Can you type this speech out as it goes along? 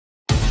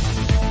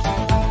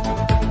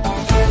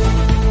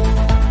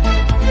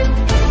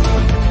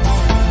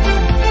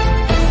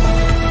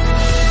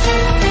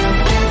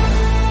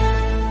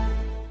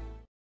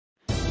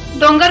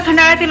डोंगर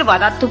खंडाळ्यातील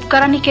वादात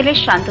तुपकरांनी केले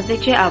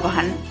शांततेचे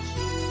आवाहन।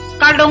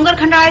 काल डोंगर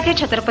खंडाळा येथे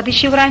छत्रपती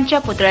शिवरायांच्या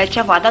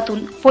पुतळ्याच्या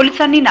वादातून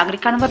पोलिसांनी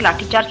नागरिकांवर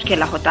लाठीचार्ज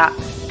केला होता।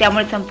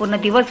 त्यामुळे संपूर्ण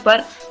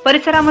दिवसभर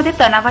परिसरामध्ये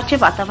तणावाचे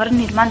वातावरण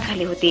निर्माण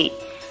झाले होते।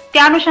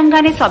 त्या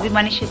अनुषंगाने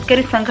स्वाभिमानी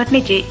शेतकरी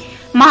संघटनेचे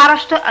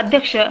महाराष्ट्र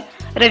अध्यक्ष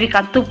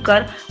रविकांत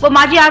तुपकर व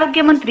माजी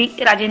आरोग्य मंत्री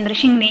राजेंद्र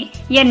शिंगणे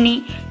यांनी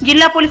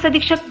जिल्हा पोलीस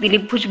अधीक्षक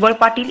दिलीप भुजबळ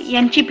पाटील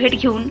यांची भेट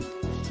घेऊन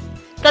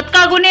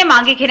तत्काळ गुन्हे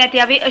मागे घेण्यात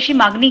यावे अशी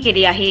मागणी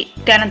केली आहे।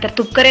 त्यानंतर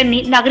तुपकर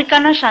यांनी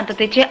नागरिकांना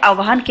शांततेचे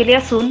आवाहन केले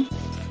असून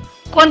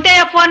कोणत्याही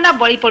अफवांना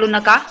बळी पडू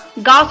नका,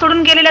 गाव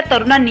सोडून गेलेल्या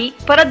तरुणांनी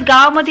परत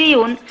गावामध्ये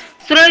येऊन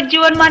सुरळीत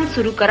जीवनमान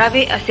सुरू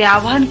करावे असे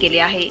आवाहन केले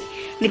आहे।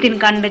 नितीन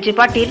कांडजे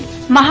पाटील,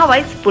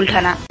 महावाईस,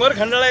 बुलढाणा। डोंगर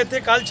खंडाळा येथे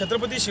काल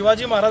छत्रपती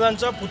शिवाजी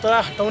महाराजांचा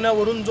पुतळा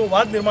हटवण्यावरून जो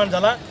वाद निर्माण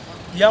झाला,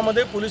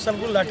 यामध्ये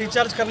पोलिसांकडून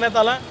लाठीचार्ज करण्यात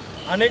आला।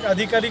 अनेक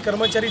अधिकारी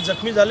कर्मचारी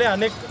जखमी झाले।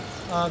 अनेक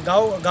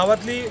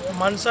गावातली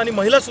माणसं आणि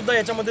महिला सुद्धा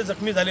याच्यामध्ये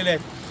जखमी झालेले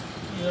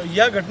आहेत।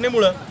 या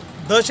घटनेमुळे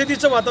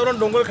दहशतीचं वातावरण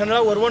डोंगर खंडाळा,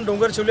 वरवण,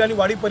 डोंगरशिवली आणि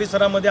वाडी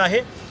परिसरामध्ये आहे।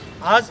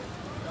 आज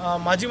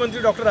माजी मंत्री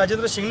डॉक्टर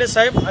राजेंद्र शिंगणे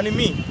साहेब आणि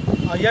मी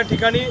या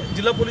ठिकाणी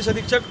जिल्हा पोलीस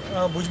अधीक्षक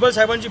भुजबळ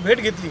साहेबांची भेट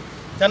घेतली।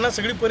 त्यांना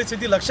सगळी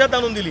परिस्थिती लक्षात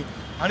आणून दिली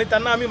आणि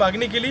त्यांना आम्ही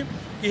मागणी केली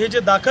की हे जे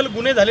दाखल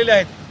गुन्हे झालेले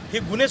आहेत, हे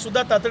गुन्हे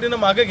सुद्धा तातडीनं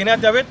मागे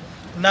घेण्यात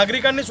यावेत।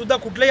 नागरिकांनी सुद्धा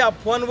कुठल्याही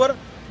अफवांवर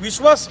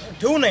विश्वास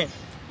ठेवू नये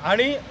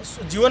आणि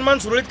जीवनमान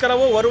सुरळीत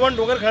करावं। वरवण,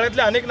 डोंगर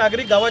खंडाळ्यातले अनेक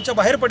नागरिक गावाच्या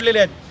बाहेर पडलेले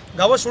आहेत,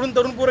 गावं सोडून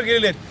तरुण पोरं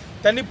गेलेले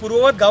आहेत। त्यांनी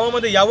पूर्ववत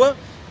गावामध्ये यावं,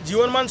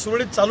 जीवनमान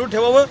सुरळीत चालू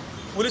ठेवावं।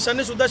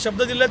 पोलिसांनी सुद्धा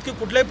शब्द दिलेत की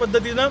कुठल्याही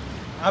पद्धतीनं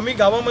आम्ही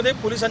गावामध्ये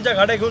पोलिसांच्या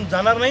गाड्या घेऊन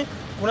जाणार नाही,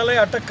 कुणालाही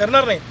अटक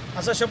करणार नाही,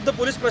 असा शब्द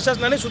पोलीस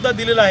प्रशासनाने सुद्धा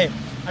दिलेला आहे।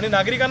 आणि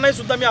नागरिकांनाही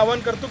सुद्धा मी आवाहन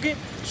करतो की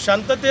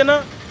शांततेनं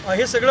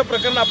हे सगळं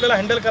प्रकरण आपल्याला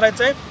हँडल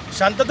करायचं आहे,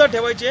 शांतता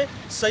ठेवायची आहे,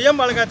 संयम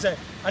बाळगायचा आहे।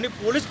 आणि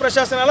पोलीस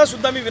प्रशासनाला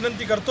सुद्धा मी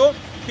विनंती करतो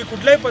की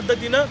कुठल्याही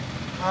पद्धतीनं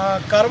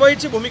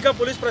कारवाईची भूमिका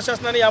पोलीस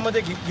प्रशासनाने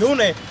यामध्ये घेऊ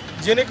नये,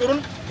 जेणेकरून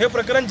हे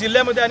प्रकरण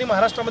जिल्ह्यामध्ये आणि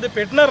महाराष्ट्रामध्ये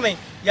पेटणार नाही,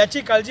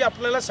 याची काळजी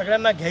आपल्याला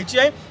सगळ्यांना घ्यायची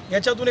आहे।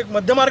 याच्यातून एक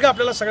मध्यमार्ग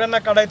आपल्याला सगळ्यांना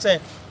काढायचा आहे।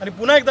 आणि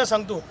पुन्हा एकदा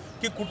सांगतो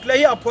की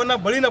कुठल्याही अफवांना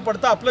बळी न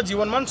पडता आपलं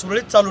जीवनमान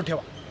सुरळीत चालू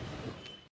ठेवा।